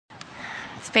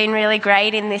It's been really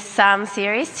great in this Psalm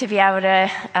series to be able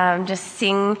to just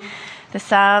sing the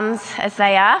Psalms as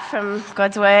they are from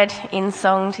God's Word in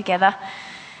song together.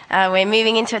 We're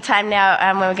moving into a time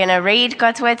now where we're going to read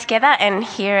God's Word together and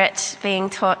hear it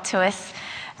being taught to us.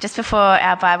 Just before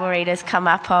our Bible readers come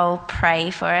up, I'll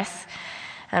pray for us.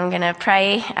 I'm going to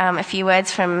pray a few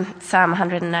words from Psalm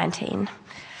 119.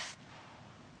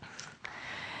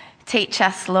 Teach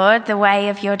us, Lord, the way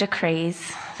of your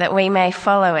decrees, that we may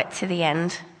follow it to the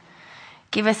end.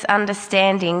 Give us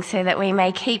understanding so that we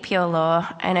may keep your law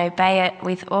and obey it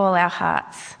with all our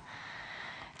hearts.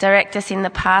 Direct us in the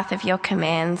path of your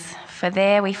commands, for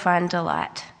there we find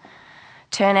delight.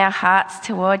 Turn our hearts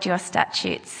toward your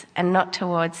statutes and not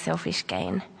towards selfish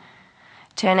gain.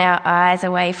 Turn our eyes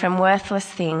away from worthless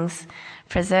things.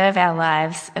 Preserve our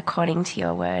lives according to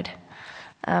your word.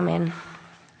 Amen.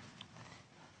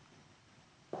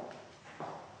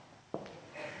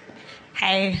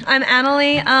 Hey, I'm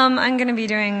Annalie. I'm going to be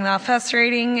doing the first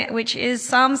reading, which is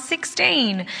Psalm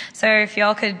 16. So if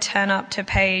y'all could turn up to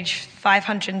page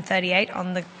 538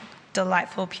 on the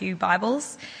Delightful Pew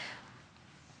Bibles.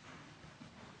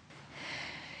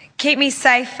 Keep me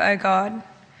safe, O God,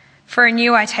 for in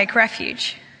you I take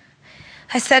refuge.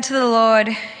 I said to the Lord,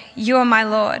 you are my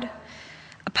Lord.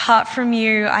 Apart from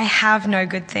you, I have no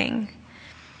good thing.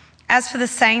 As for the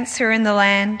saints who are in the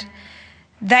land,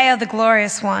 they are the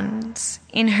glorious ones,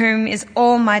 in whom is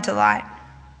all my delight.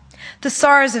 The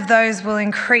sorrows of those will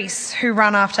increase who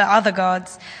run after other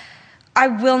gods. I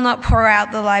will not pour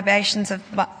out the libations of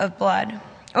blood,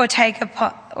 or take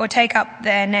up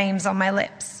their names on my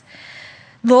lips.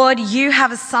 Lord, you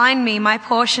have assigned me my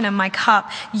portion and my cup.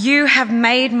 You have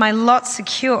made my lot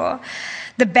secure.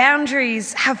 The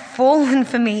boundaries have fallen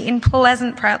for me in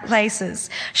pleasant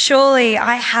places. Surely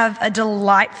I have a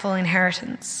delightful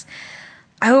inheritance.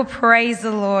 I will praise the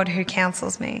Lord who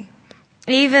counsels me.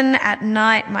 Even at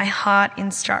night my heart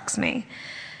instructs me.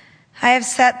 I have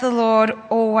set the Lord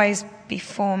always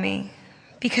before me.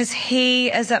 Because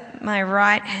he is at my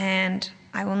right hand,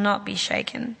 I will not be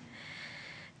shaken.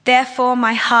 Therefore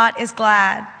my heart is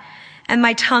glad, and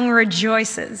my tongue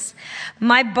rejoices.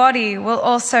 My body will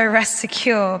also rest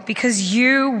secure, because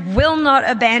you will not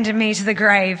abandon me to the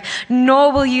grave,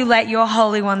 nor will you let your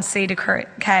Holy One see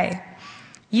decay.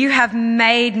 You have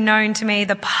made known to me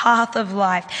the path of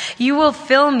life. You will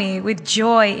fill me with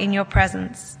joy in your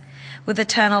presence, with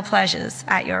eternal pleasures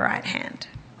at your right hand.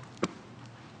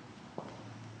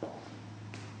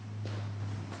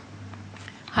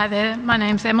 Hi there, my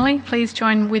name's Emily. Please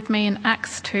join with me in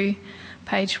Acts 2,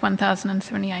 page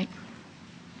 1078.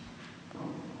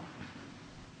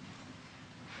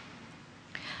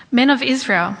 Men of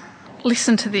Israel,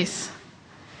 listen to this.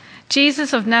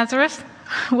 Jesus of Nazareth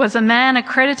was a man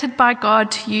accredited by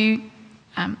God to you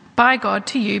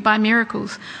by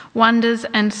miracles, wonders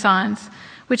and signs,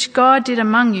 which God did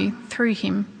among you through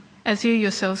him, as you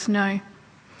yourselves know.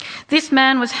 This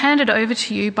man was handed over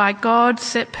to you by God's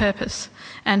set purpose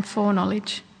and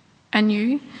foreknowledge, and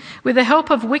you, with the help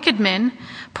of wicked men,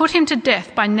 put him to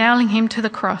death by nailing him to the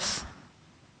cross.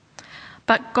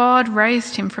 But God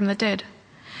raised him from the dead,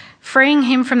 freeing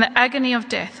him from the agony of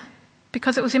death,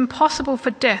 because it was impossible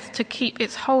for death to keep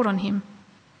its hold on him.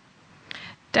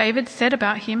 David said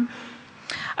about him,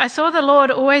 I saw the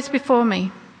Lord always before me.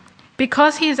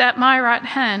 Because he is at my right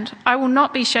hand, I will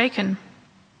not be shaken.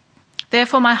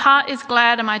 Therefore my heart is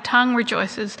glad and my tongue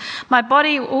rejoices. My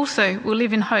body also will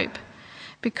live in hope,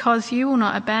 because you will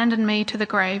not abandon me to the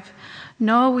grave,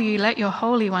 nor will you let your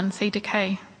Holy One see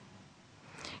decay.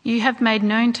 You have made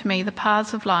known to me the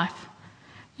paths of life.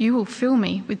 You will fill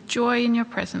me with joy in your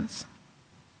presence.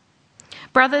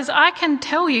 Brothers, I can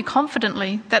tell you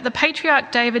confidently that the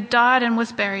patriarch David died and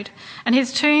was buried, and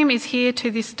his tomb is here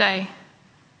to this day.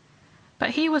 But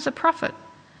he was a prophet,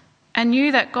 and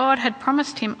knew that God had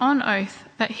promised him on oath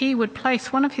that he would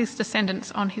place one of his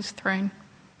descendants on his throne.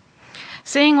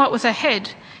 Seeing what was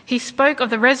ahead, he spoke of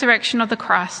the resurrection of the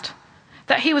Christ,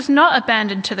 that he was not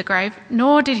abandoned to the grave,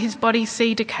 nor did his body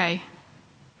see decay.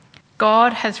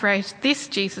 God has raised this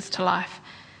Jesus to life,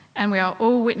 and we are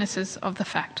all witnesses of the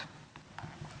fact.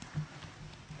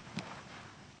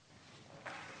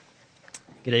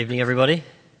 Good evening, everybody.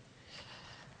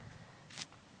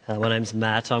 My name's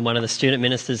Matt. I'm one of the student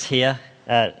ministers here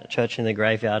at Church in the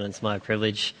Graveyard, and it's my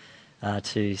privilege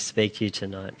to speak to you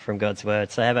tonight from God's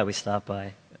Word. So how about we start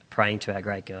by praying to our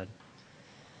great God.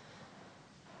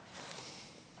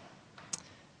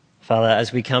 Father,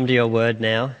 as we come to your Word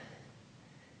now,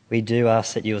 we do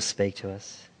ask that you will speak to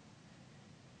us,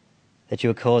 that you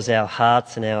will cause our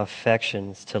hearts and our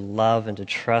affections to love and to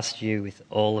trust you with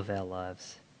all of our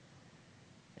lives.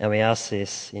 And we ask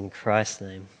this in Christ's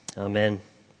name. Amen.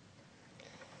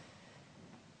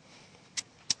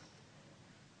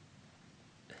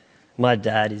 My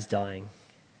dad is dying.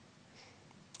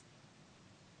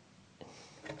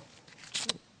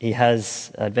 He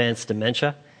has advanced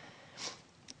dementia.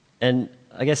 And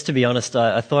I guess, to be honest,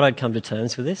 I thought I'd come to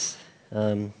terms with this.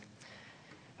 But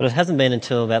it hasn't been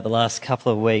until about the last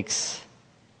couple of weeks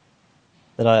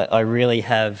that I really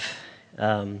have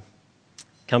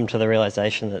come to the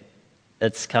realisation that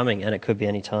it's coming and it could be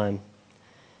any time.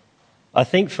 I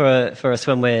think for us,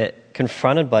 when we're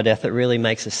confronted by death, it really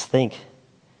makes us think.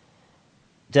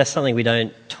 Death's something we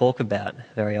don't talk about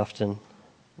very often.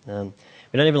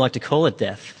 We don't even like to call it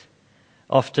death.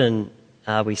 Often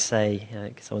we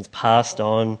say someone's passed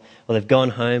on, or they've gone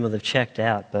home, or they've checked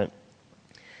out, but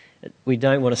we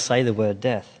don't want to say the word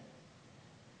death.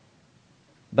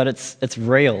 But it's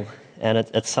real, and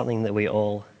it's something that we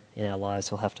all in our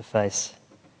lives will have to face.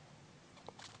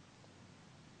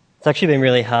 It's actually been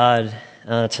really hard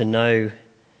to know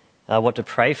what to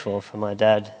pray for my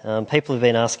dad. People have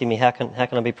been asking me, how can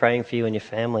I be praying for you and your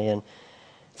family? And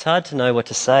it's hard to know what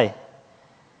to say.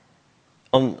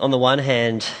 On the one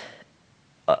hand,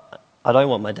 I don't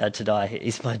want my dad to die.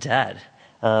 He's my dad.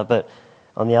 But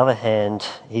on the other hand,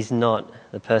 he's not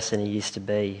the person he used to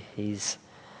be. He's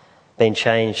been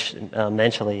changed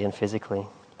mentally and physically.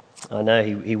 I know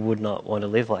he would not want to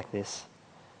live like this.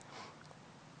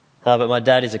 But my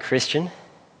dad is a Christian.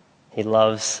 He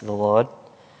loves the Lord.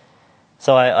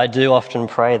 So I do often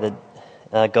pray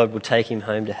that God will take him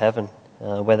home to heaven,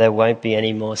 where there won't be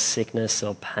any more sickness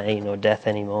or pain or death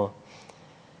anymore.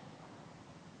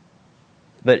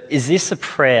 But is this a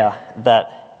prayer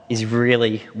that is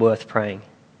really worth praying?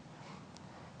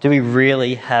 Do we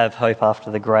really have hope after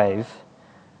the grave?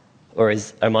 Or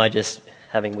am I just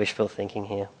having wishful thinking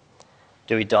here?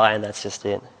 Do we die and that's just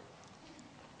it?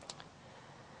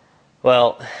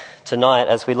 Well, tonight,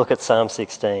 as we look at Psalm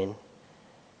 16,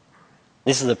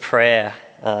 this is a prayer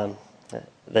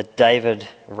that David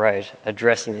wrote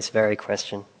addressing this very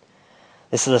question.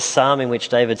 This is a psalm in which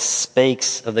David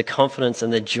speaks of the confidence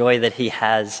and the joy that he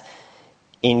has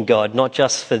in God, not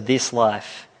just for this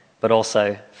life, but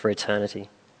also for eternity.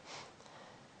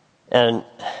 And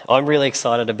I'm really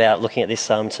excited about looking at this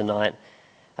psalm tonight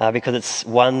because it's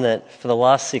one that for the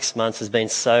last 6 months has been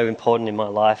so important in my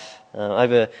life.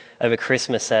 Over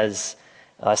Christmas, as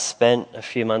I spent a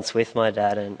few months with my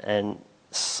dad and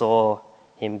saw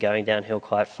him going downhill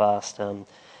quite fast,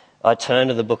 I turned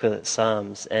to the book of the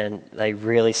Psalms and they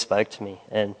really spoke to me.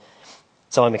 And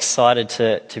so I'm excited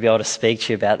to be able to speak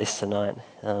to you about this tonight.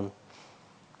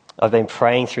 I've been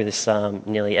praying through this psalm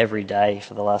nearly every day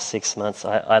for the last 6 months.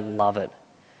 I love it.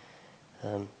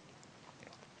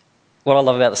 What I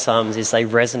love about the Psalms is they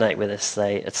resonate with us.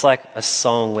 It's like a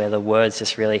song where the words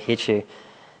just really hit you.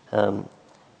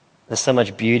 There's so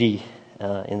much beauty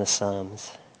in the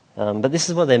Psalms. But this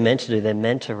is what they're meant to do. They're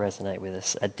meant to resonate with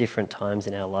us at different times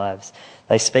in our lives.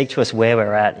 They speak to us where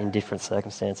we're at in different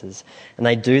circumstances. And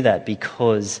they do that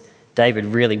because David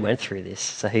really went through this.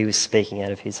 So he was speaking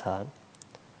out of his heart.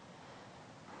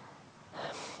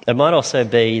 It might also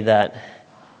be that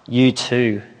you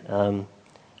too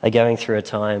are going through a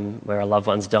time where a loved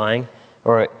one's dying,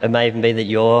 or it may even be that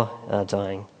you're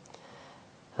dying.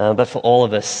 But for all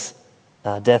of us,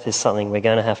 death is something we're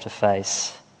going to have to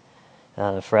face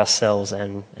for ourselves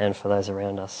and for those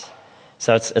around us.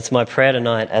 So it's my prayer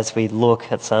tonight as we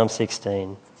look at Psalm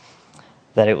 16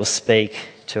 that it will speak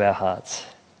to our hearts.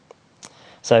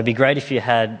 So it'd be great if you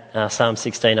had Psalm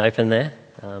 16 open there.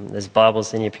 There's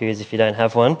Bibles in your pews if you don't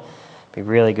have one. It'd be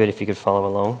really good if you could follow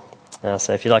along.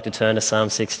 So if you'd like to turn to Psalm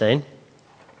 16.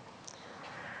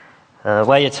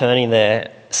 While you're turning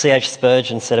there, C.H.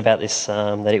 Spurgeon said about this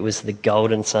psalm that it was the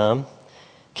golden psalm.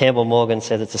 Campbell Morgan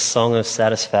said it's a song of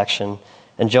satisfaction.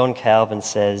 And John Calvin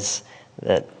says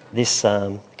that this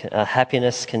psalm,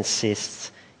 happiness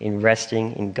consists in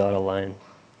resting in God alone.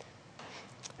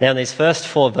 Now in these first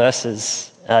 4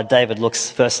 verses, David looks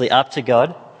firstly up to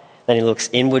God, then he looks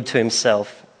inward to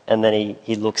himself, and then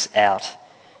he looks out.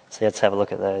 So let's have a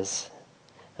look at those.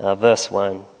 Verse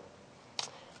 1.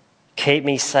 Keep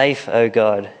me safe, O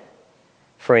God,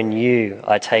 for in you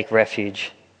I take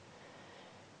refuge.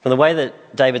 From the way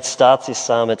that David starts this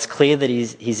psalm, it's clear that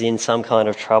he's in some kind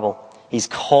of trouble. He's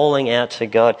calling out to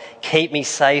God, keep me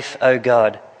safe, O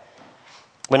God.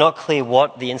 We're not clear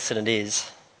what the incident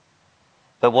is,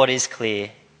 but what is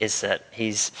clear is that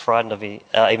he's frightened of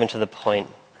even to the point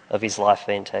of his life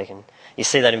being taken. You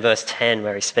see that in verse 10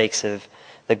 where he speaks of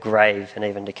the grave and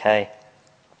even decay.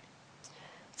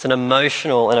 It's an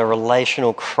emotional and a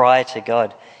relational cry to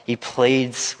God. He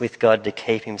pleads with God to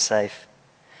keep him safe.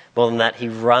 More than that, he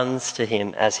runs to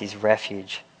him as his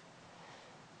refuge.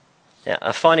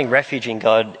 Now, finding refuge in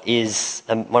God is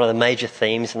one of the major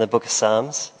themes in the book of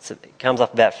Psalms. It comes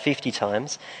up about 50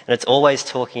 times, and it's always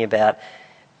talking about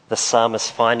the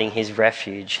psalmist finding his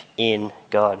refuge in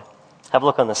God. Have a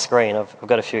look on the screen. I've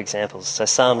got a few examples. So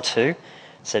Psalm 2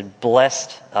 said,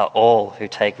 "Blessed are all who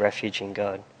take refuge in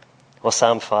God." Or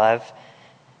Psalm 5,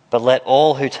 "But let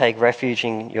all who take refuge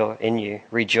in you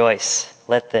rejoice.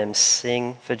 Let them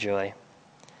sing for joy."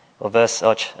 Or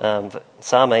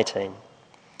Psalm 18,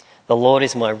 "The Lord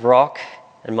is my rock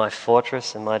and my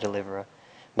fortress and my deliverer,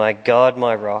 my God,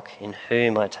 my rock, in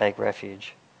whom I take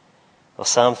refuge." Or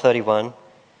Psalm 31,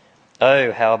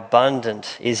 "Oh, how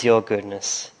abundant is your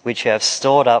goodness, which you have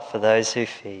stored up for those who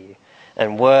fear you,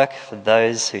 and work for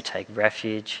those who take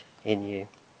refuge in you."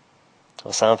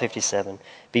 Or Psalm 57,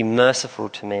 "Be merciful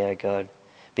to me, O God,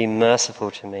 be merciful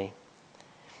to me.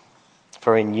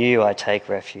 For in you I take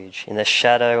refuge. In the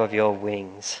shadow of your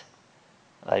wings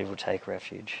I will take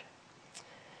refuge."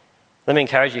 Let me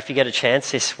encourage you, if you get a chance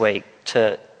this week,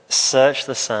 to search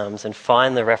the Psalms and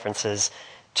find the references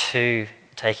to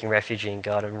taking refuge in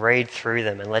God and read through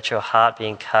them, and let your heart be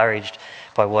encouraged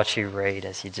by what you read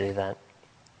as you do that.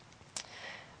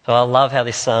 So I love how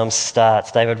this psalm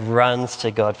starts. David runs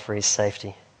to God for his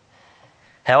safety.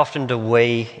 How often do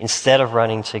we, instead of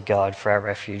running to God for our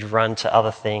refuge, run to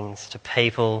other things, to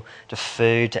people, to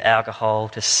food, to alcohol,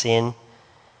 to sin?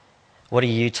 What are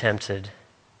you tempted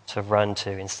to run to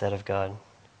instead of God?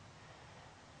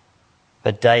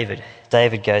 But David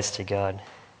goes to God.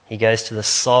 He goes to the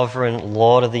sovereign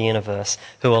Lord of the universe,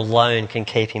 who alone can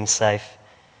keep him safe,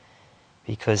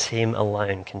 because him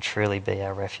alone can truly be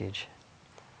our refuge.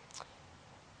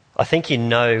 I think you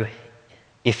know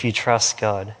if you trust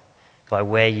God by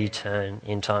where you turn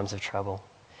in times of trouble.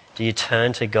 Do you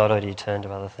turn to God or do you turn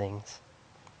to other things?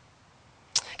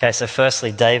 Okay, so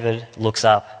firstly, David looks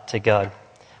up to God.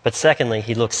 But secondly,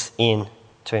 he looks in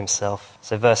to himself.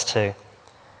 So verse 2,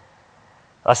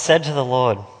 "I said to the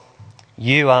Lord,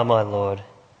 you are my Lord.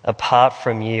 Apart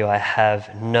from you, I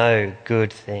have no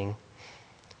good thing."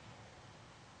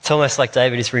 It's almost like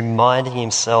David is reminding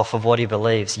himself of what he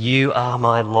believes. You are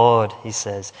my Lord, he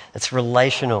says. It's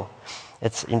relational.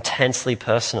 It's intensely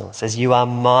personal. It says, you are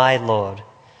my Lord.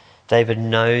 David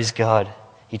knows God.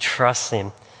 He trusts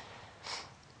him.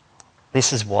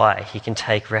 This is why he can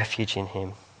take refuge in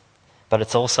him. But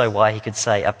it's also why he could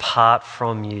say, apart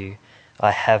from you,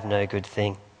 I have no good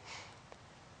thing.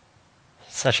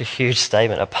 Such a huge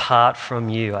statement. Apart from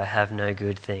you, I have no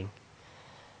good thing.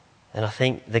 And I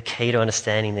think the key to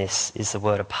understanding this is the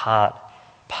word apart.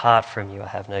 Apart from you, I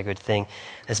have no good thing.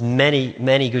 There's many,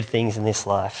 many good things in this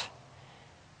life.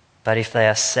 But if they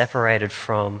are separated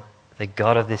from the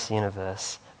God of this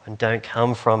universe and don't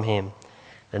come from him,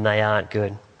 then they aren't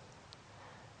good.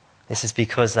 This is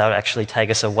because they would actually take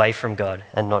us away from God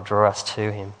and not draw us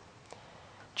to him.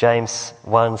 James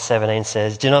 1:17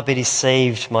 says, "Do not be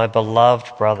deceived, my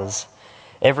beloved brothers.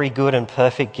 Every good and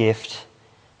perfect gift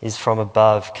is from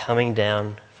above, coming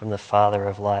down from the Father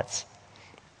of lights."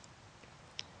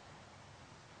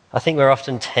 I think we're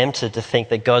often tempted to think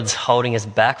that God's holding us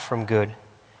back from good.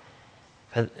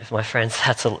 But my friends,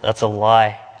 that's a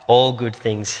lie. All good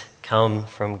things come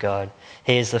from God.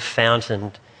 He is the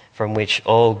fountain from which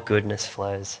all goodness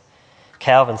flows.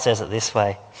 Calvin says it this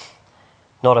way: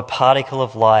 "Not a particle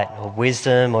of light or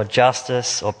wisdom or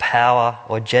justice or power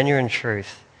or genuine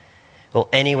truth will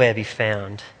anywhere be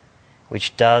found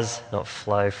which does not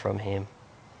flow from him."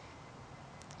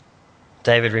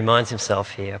 David reminds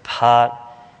himself here, apart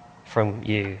from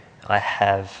you, I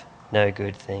have no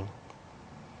good thing.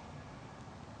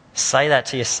 Say that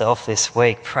to yourself this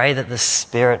week. Pray that the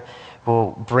Spirit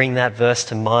will bring that verse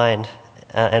to mind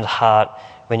and heart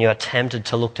when you are tempted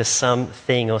to look to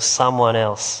something or someone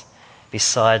else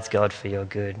besides God for your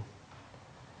good.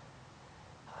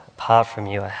 Apart from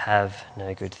you, I have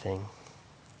no good thing.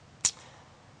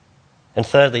 And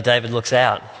thirdly, David looks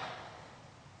out.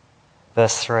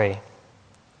 Verse 3.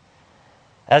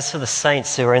 "As for the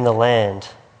saints who are in the land,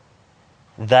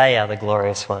 they are the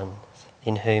glorious ones,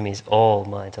 in whom is all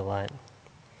my delight."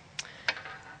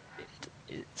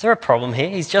 Is there a problem here?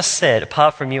 He's just said,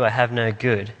 apart from you I have no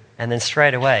good. And then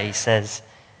straight away he says,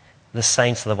 the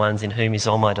saints are the ones in whom is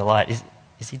all my delight.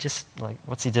 Is he just like,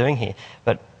 what's he doing here?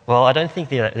 But, well, I don't think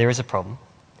there is a problem.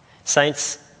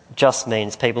 Saints just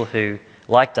means people who,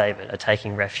 like David, are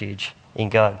taking refuge in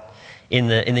God. In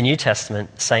the New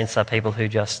Testament, saints are people who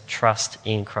just trust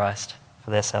in Christ for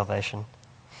their salvation.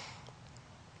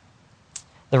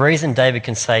 The reason David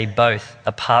can say both,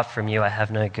 apart from you I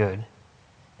have no good,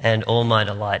 and all my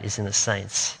delight is in the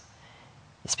saints,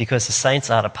 It's because the saints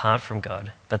aren't apart from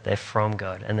God, but they're from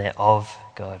God and they're of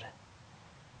God.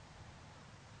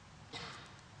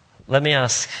 Let me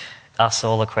ask us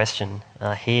all a question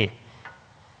here.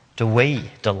 Do we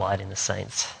delight in the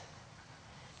saints?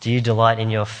 Do you delight in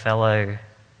your fellow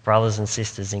brothers and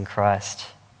sisters in Christ?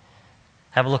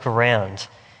 Have a look around.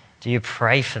 Do you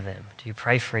pray for them? Do you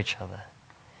pray for each other?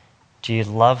 Do you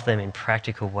love them in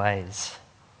practical ways?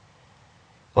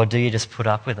 Or do you just put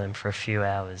up with them for a few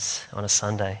hours on a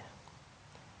Sunday?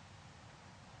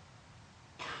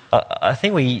 I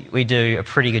think we do a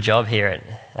pretty good job here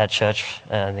at church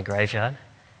in the graveyard.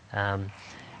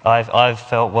 I've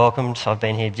felt welcomed. I've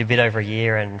been here a bit over a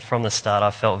year, and from the start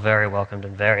I've felt very welcomed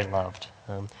and very loved.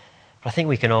 But I think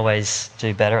we can always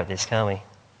do better at this, can't we?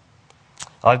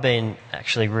 I've been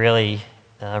actually really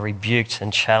rebuked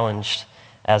and challenged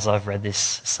as I've read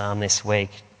this psalm this week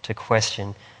to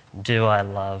question, do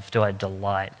I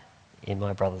delight in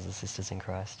my brothers and sisters in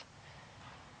Christ?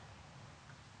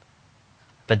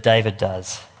 But David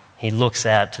does. He looks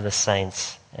out to the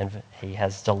saints and he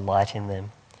has delight in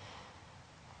them.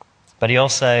 But he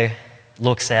also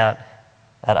looks out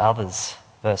at others,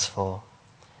 verse 4.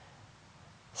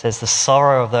 It says, the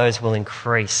sorrow of those will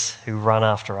increase who run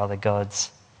after other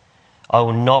gods. I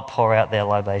will not pour out their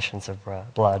libations of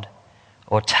blood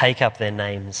or take up their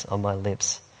names on my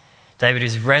lips. David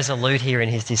is resolute here in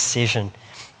his decision.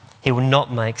 He will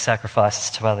not make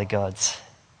sacrifices to other gods.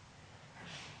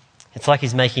 It's like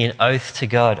he's making an oath to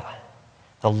God.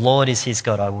 The Lord is his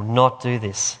God. I will not do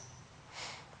this.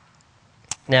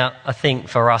 Now, I think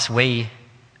for us, we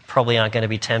probably aren't going to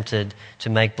be tempted to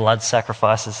make blood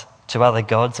sacrifices to other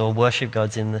gods or worship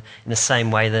gods in the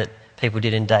same way that people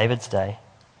did in David's day.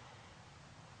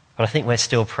 But I think we're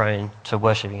still prone to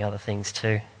worshipping other things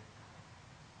too,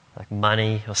 like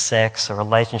money or sex or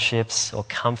relationships or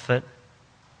comfort.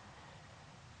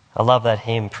 I love that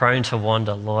hymn, prone to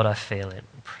wander, Lord, I feel it.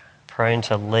 Prone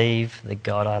to leave the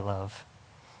God I love.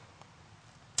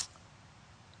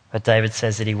 But David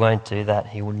says that he won't do that.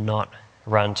 He will not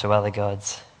run to other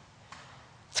gods.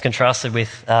 It's contrasted with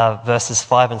verses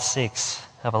 5 and 6.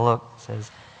 Have a look. It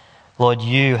says, Lord,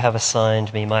 you have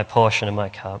assigned me my portion and my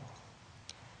cup.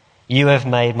 You have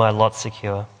made my lot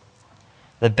secure.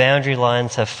 The boundary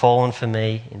lines have fallen for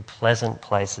me in pleasant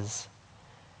places.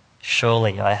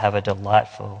 Surely I have a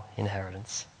delightful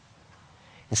inheritance.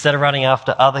 Instead of running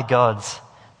after other gods,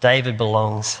 David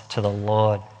belongs to the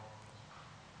Lord.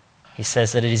 He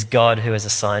says that it is God who has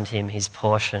assigned him his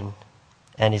portion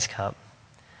and his cup.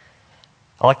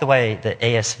 I like the way the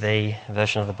ESV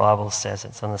version of the Bible says it.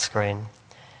 It's on the screen.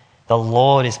 The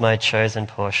Lord is my chosen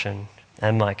portion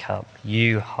and my cup.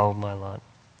 You hold my lot.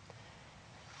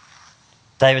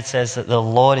 David says that the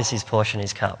Lord is his portion,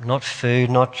 his cup. Not food,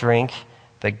 not drink,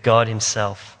 but God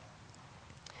himself.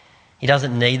 He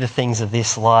doesn't need the things of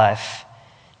this life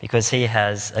because he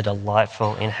has a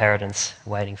delightful inheritance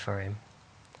waiting for him.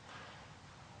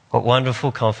 What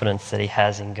wonderful confidence that he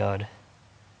has in God.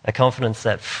 A confidence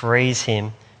that frees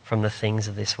him from the things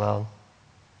of this world.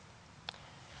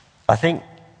 I think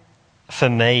for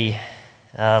me,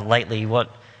 lately, one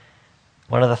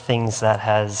of the things that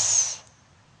has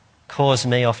caused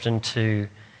me often to,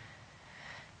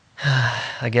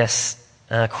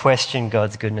 question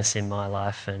God's goodness in my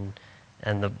life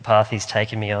and the path he's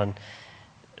taken me on.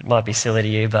 It might be silly to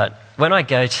you, but when I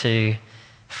go to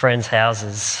friends'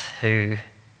 houses who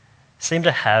seem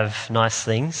to have nice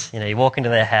things, you walk into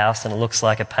their house and it looks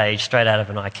like a page straight out of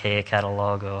an IKEA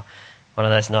catalogue or one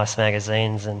of those nice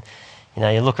magazines, and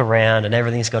you look around and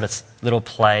everything's got its little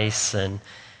place, and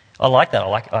I like that.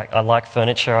 I like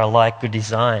furniture. I like good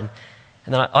design.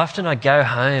 And then often I go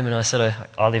home and I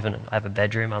have a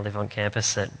bedroom. I live on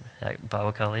campus at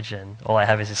Bible College, and all I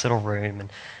have is this little room,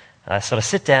 and I sort of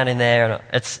sit down in there, and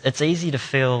it's easy to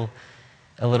feel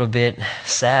a little bit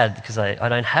sad because I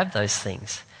don't have those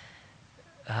things.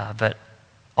 But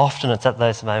often it's at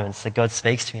those moments that God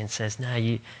speaks to me and says, no,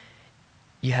 you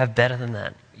have better than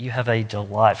that. You have a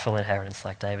delightful inheritance,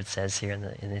 like David says here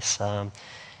in this psalm.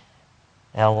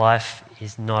 Our life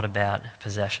is not about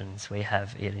possessions. We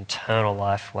have an eternal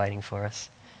life waiting for us.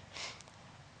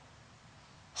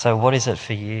 So what is it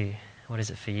for you? What is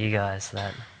it for you guys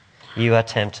that you are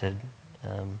tempted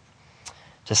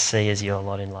to see as your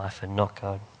lot in life and not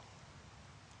God?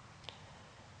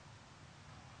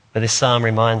 But this psalm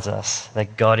reminds us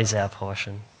that God is our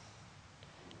portion.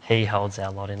 He holds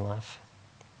our lot in life.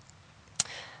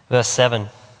 Verse 7.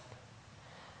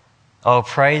 I will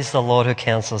praise the Lord who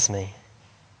counsels me.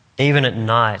 Even at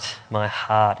night, my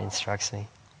heart instructs me.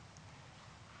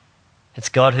 It's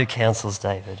God who counsels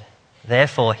David.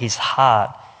 Therefore, his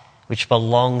heart which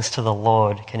belongs to the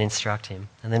Lord can instruct him.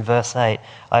 And then verse 8,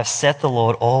 I have set the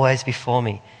Lord always before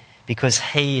me, because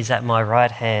he is at my right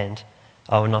hand,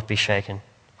 I will not be shaken.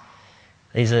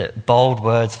 These are bold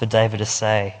words for David to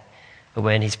say, but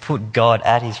when he's put God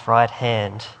at his right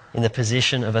hand in the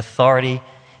position of authority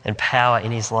and power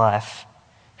in his life,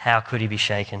 how could he be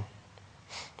shaken?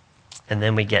 And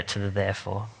then we get to the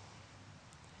therefore.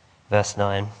 Verse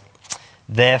 9,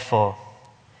 therefore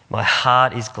my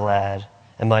heart is glad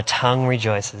and my tongue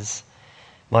rejoices.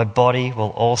 My body will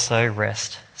also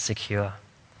rest secure.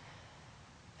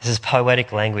 This is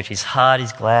poetic language. His heart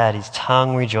is glad, his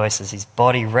tongue rejoices, his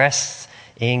body rests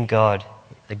in God,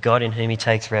 the God in whom he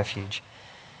takes refuge.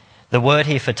 The word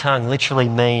here for tongue literally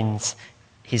means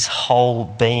his whole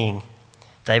being.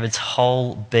 David's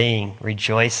whole being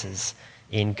rejoices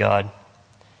in God.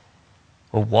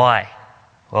 Well, why?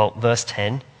 Well, verse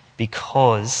 10,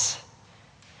 because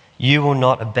you will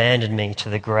not abandon me to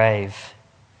the grave,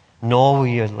 nor will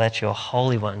you let your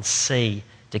Holy One see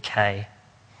decay.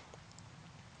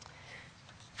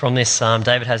 From this psalm,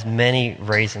 David has many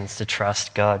reasons to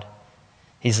trust God.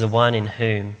 He's the one in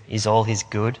whom is all his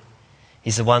good.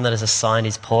 He's the one that has assigned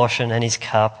his portion and his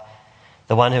cup,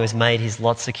 the one who has made his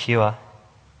lot secure,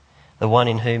 the one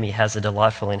in whom he has a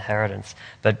delightful inheritance.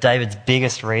 But David's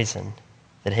biggest reason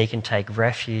that he can take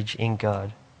refuge in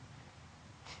God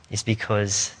is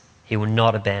because he will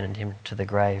not abandon him to the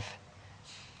grave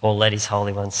or let his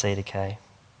Holy One see decay.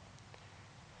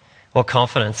 What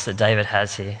confidence that David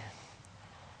has here.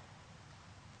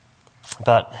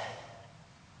 But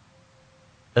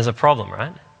there's a problem,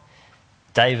 right?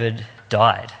 David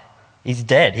died. He's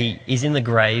dead. He's in the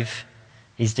grave.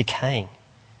 He's decaying.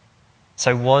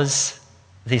 So was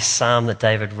this psalm that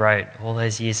David wrote all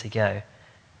those years ago,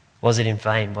 was it in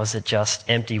vain? Was it just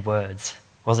empty words?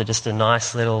 Was it just a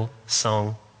nice little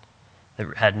song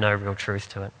that had no real truth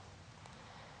to it?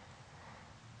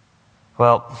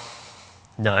 Well,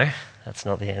 no, that's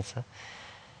not the answer.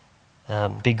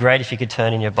 It'd be great if you could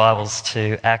turn in your Bibles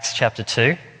to Acts chapter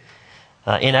 2.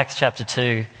 In Acts chapter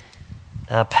 2,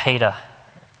 Peter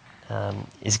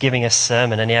is giving a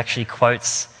sermon and he actually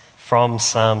quotes from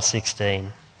Psalm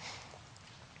 16.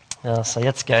 So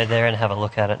let's go there and have a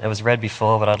look at it. It was read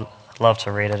before, but I'd love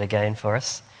to read it again for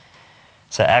us.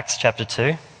 So Acts chapter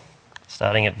 2,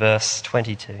 starting at verse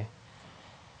 22.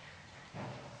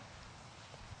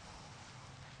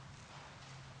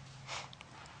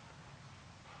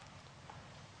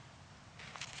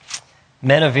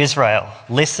 Men of Israel,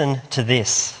 listen to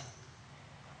this.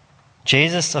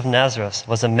 Jesus of Nazareth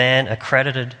was a man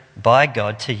accredited by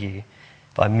God to you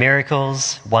by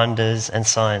miracles, wonders, and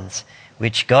signs,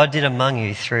 which God did among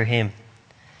you through him,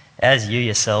 as you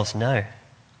yourselves know.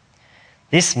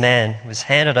 This man was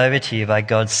handed over to you by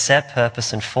God's set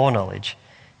purpose and foreknowledge,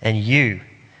 and you,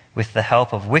 with the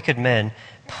help of wicked men,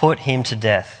 put him to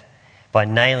death by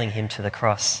nailing him to the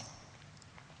cross.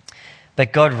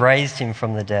 But God raised him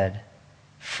from the dead,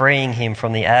 freeing him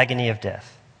from the agony of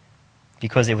death,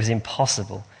 because it was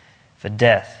impossible for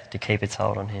death to keep its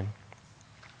hold on him.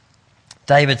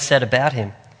 David said about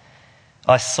him,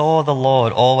 I saw the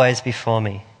Lord always before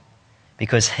me.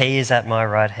 Because he is at my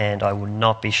right hand, I will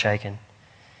not be shaken.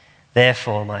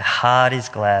 Therefore, my heart is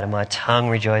glad and my tongue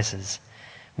rejoices.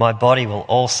 My body will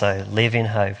also live in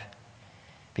hope,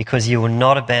 because you will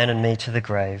not abandon me to the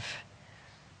grave,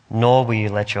 nor will you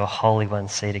let your Holy One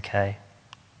see decay.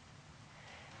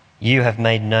 You have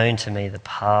made known to me the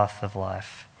path of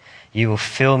life. You will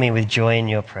fill me with joy in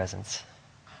your presence.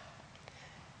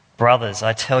 Brothers,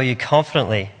 I tell you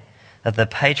confidently that the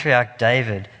patriarch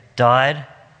David died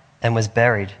and was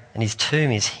buried, and his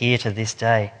tomb is here to this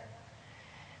day.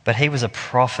 But he was a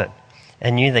prophet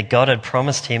and knew that God had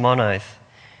promised him on oath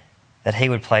that he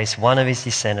would place one of his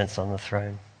descendants on the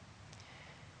throne.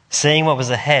 Seeing what was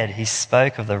ahead, he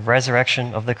spoke of the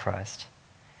resurrection of the Christ,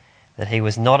 that he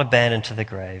was not abandoned to the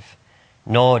grave,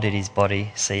 nor did his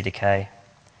body see decay.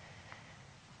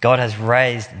 God has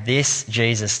raised this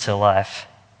Jesus to life,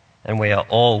 and we are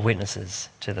all witnesses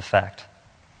to the fact.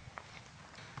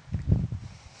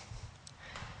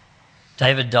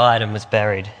 David died and was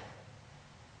buried.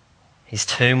 His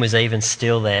tomb was even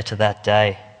still there to that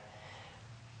day.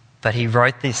 But he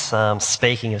wrote this psalm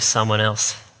speaking of someone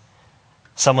else,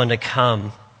 someone to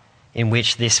come in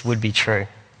which this would be true.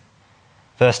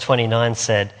 Verse 29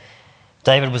 said,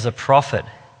 David was a prophet,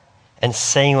 and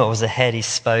seeing what was ahead, he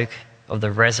spoke of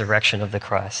the resurrection of the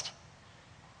Christ.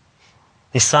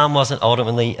 This psalm wasn't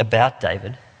ultimately about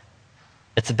David.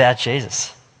 It's about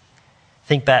Jesus.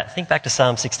 Think back to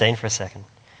Psalm 16 for a second.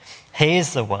 He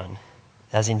is the one,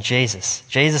 as in Jesus.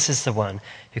 Jesus is the one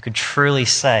who could truly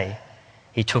say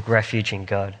he took refuge in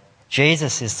God.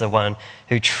 Jesus is the one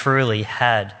who truly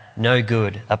had no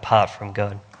good apart from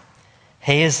God.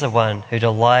 He is the one who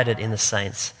delighted in the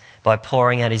saints by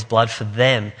pouring out his blood for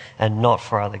them and not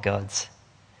for other gods.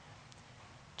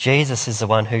 Jesus is the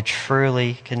one who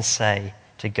truly can say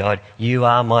to God, "You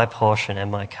are my portion and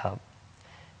my cup,"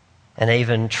 and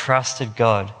even trusted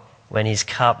God when his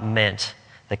cup meant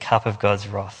the cup of God's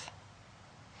wrath.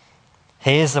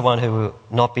 He is the one who will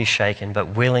not be shaken, but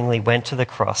willingly went to the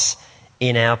cross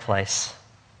in our place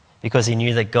because he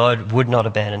knew that God would not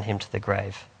abandon him to the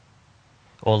grave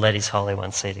or let his Holy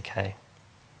One see decay.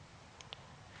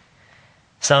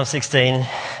 Psalm 16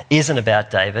 isn't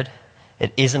about David.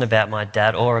 It isn't about my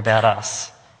dad or about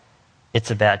us.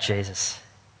 It's about Jesus.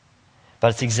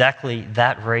 But it's exactly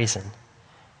that reason,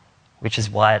 which is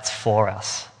why it's for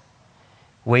us.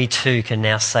 We too can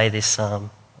now say this psalm.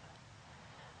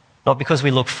 Not because we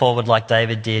look forward like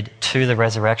David did to the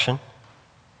resurrection,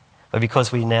 but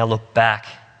because we now look back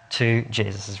to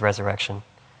Jesus' resurrection.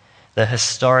 The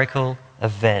historical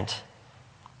event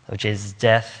of Jesus'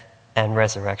 death and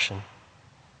resurrection.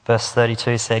 Verse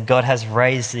 32 said, God has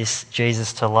raised this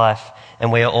Jesus to life,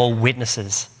 and we are all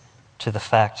witnesses to the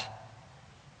fact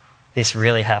this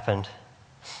really happened.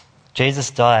 Jesus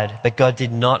died, but God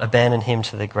did not abandon him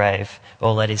to the grave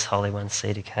or let his Holy One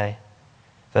see decay.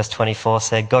 Verse 24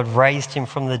 said, God raised him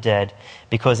from the dead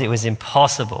because it was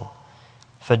impossible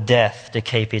for death to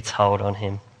keep its hold on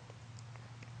him.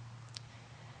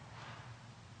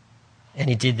 And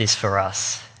he did this for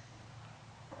us.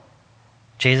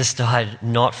 Jesus died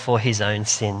not for his own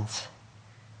sins,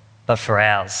 but for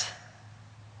ours.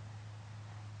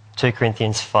 2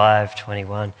 Corinthians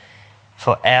 5:21,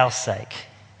 for our sake,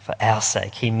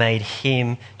 he made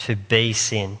him to be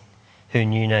sin who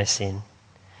knew no sin,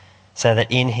 so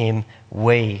that in him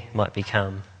we might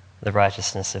become the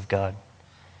righteousness of God.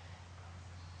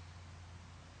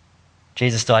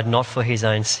 Jesus died not for his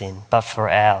own sin, but for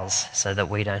ours, so that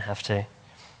we don't have to.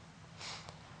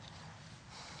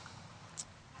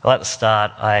 Well, at the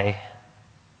start, I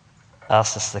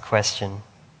asked us the question,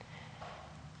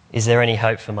 is there any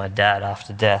hope for my dad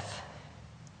after death?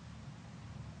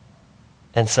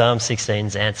 And Psalm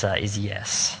 16's answer is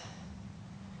yes.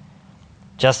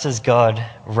 Just as God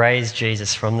raised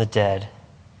Jesus from the dead,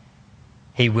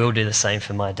 he will do the same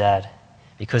for my dad.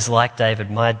 Because like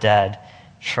David, my dad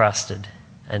trusted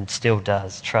and still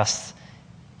does trust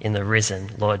in the risen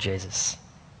Lord Jesus.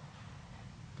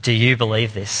 Do you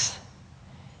believe this?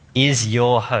 Is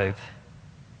your hope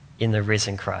in the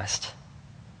risen Christ?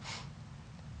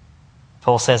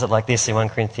 Paul says it like this in 1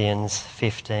 Corinthians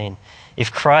 15.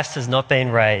 If Christ has not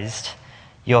been raised,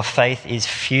 your faith is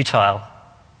futile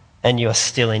and you are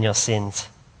still in your sins.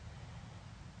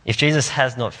 If Jesus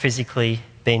has not physically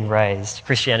been raised,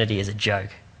 Christianity is a joke.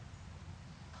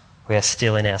 We are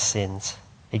still in our sins.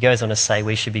 He goes on to say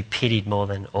we should be pitied more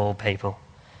than all people.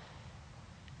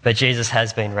 But Jesus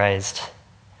has been raised,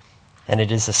 and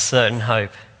it is a certain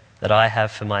hope that I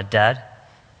have for my dad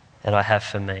and I have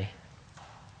for me.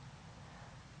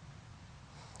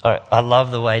 I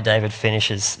love the way David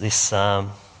finishes this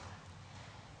psalm.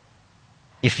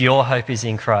 If your hope is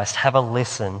in Christ, have a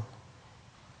listen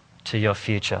to your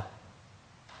future.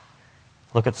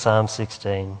 Look at Psalm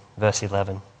 16, verse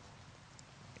 11.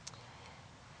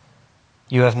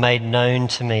 You have made known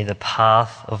to me the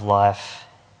path of life.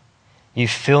 You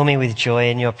fill me with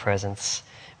joy in your presence,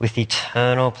 with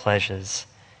eternal pleasures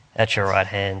at your right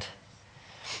hand.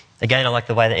 Again, I like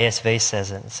the way the ESV says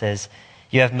it. It says,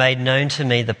 you have made known to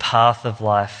me the path of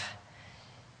life.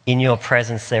 In your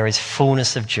presence there is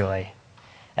fullness of joy.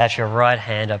 At your right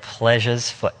hand are pleasures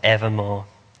forevermore.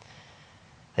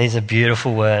 These are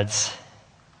beautiful words.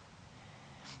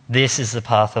 This is the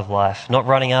path of life, not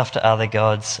running after other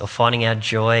gods or finding our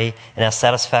joy and our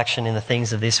satisfaction in the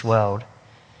things of this world,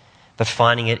 but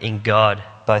finding it in God,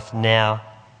 both now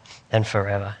and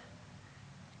forever.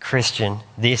 Christian,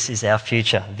 this is our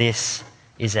future. This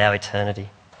is our eternity.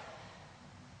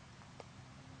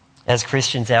 As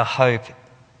Christians, our hope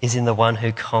is in the one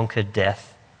who conquered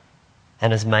death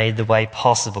and has made the way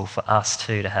possible for us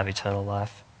too to have eternal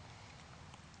life.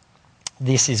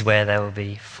 This is where there will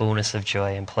be fullness of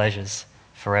joy and pleasures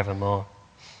forevermore.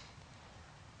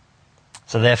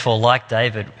 So therefore, like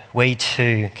David, we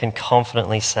too can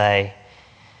confidently say,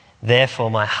 therefore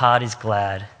my heart is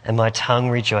glad and my tongue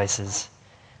rejoices.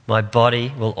 My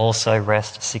body will also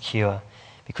rest secure,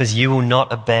 because you will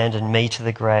not abandon me to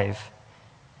the grave,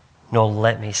 nor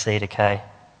let me see decay.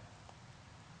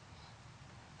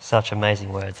 Such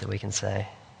amazing words that we can say.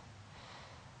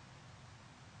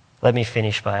 Let me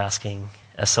finish by asking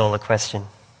us all a question.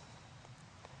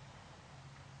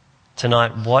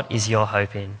 Tonight, what is your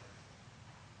hope in?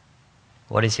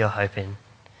 What is your hope in?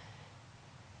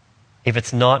 If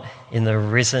it's not in the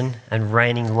risen and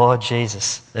reigning Lord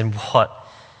Jesus, then what?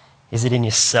 Is it in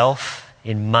yourself,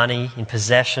 in money, in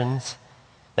possessions,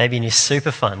 maybe in your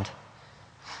super fund?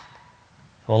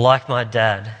 Well, like my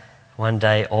dad, one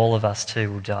day all of us too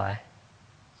will die.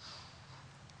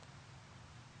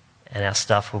 And our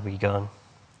stuff will be gone.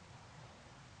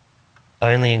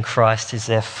 Only in Christ is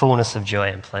there fullness of joy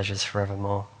and pleasures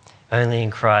forevermore. Only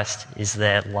in Christ is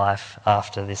there life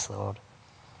after this, Lord.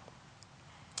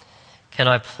 Can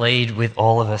I plead with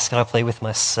all of us, can I plead with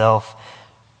myself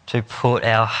to put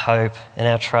our hope and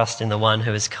our trust in the one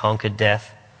who has conquered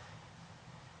death?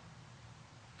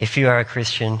 If you are a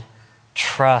Christian,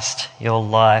 trust your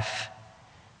life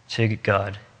to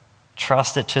God.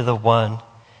 Trust it to the one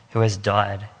who has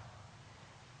died.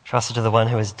 Trust it to the one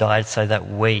who has died so that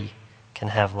we can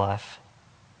have life.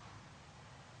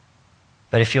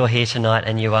 But if you're here tonight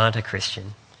and you aren't a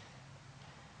Christian,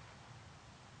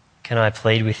 can I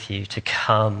plead with you to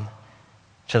come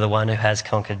to the one who has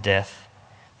conquered death,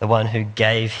 the one who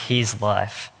gave his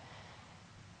life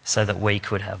so that we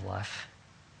could have life?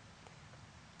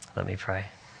 Let me pray.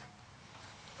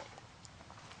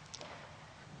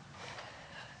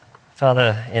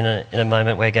 Father, in a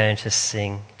moment we're going to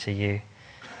sing to you.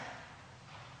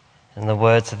 And the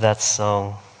words of that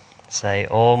song say,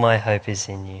 all my hope is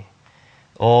in you.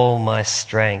 All my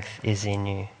strength is in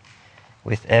you.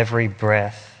 With every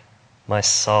breath, my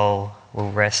soul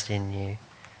will rest in you.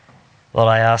 Lord,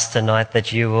 I ask tonight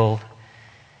that you will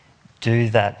do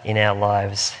that in our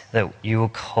lives, that you will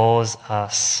cause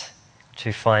us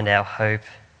to find our hope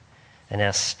and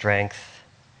our strength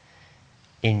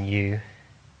in you,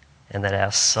 and that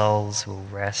our souls will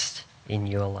rest in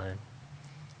you alone.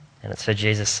 And it's for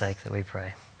Jesus' sake that we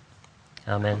pray.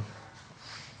 Amen.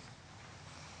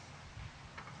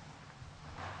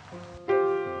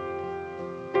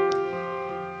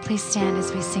 Please stand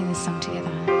as we sing this song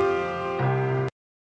together.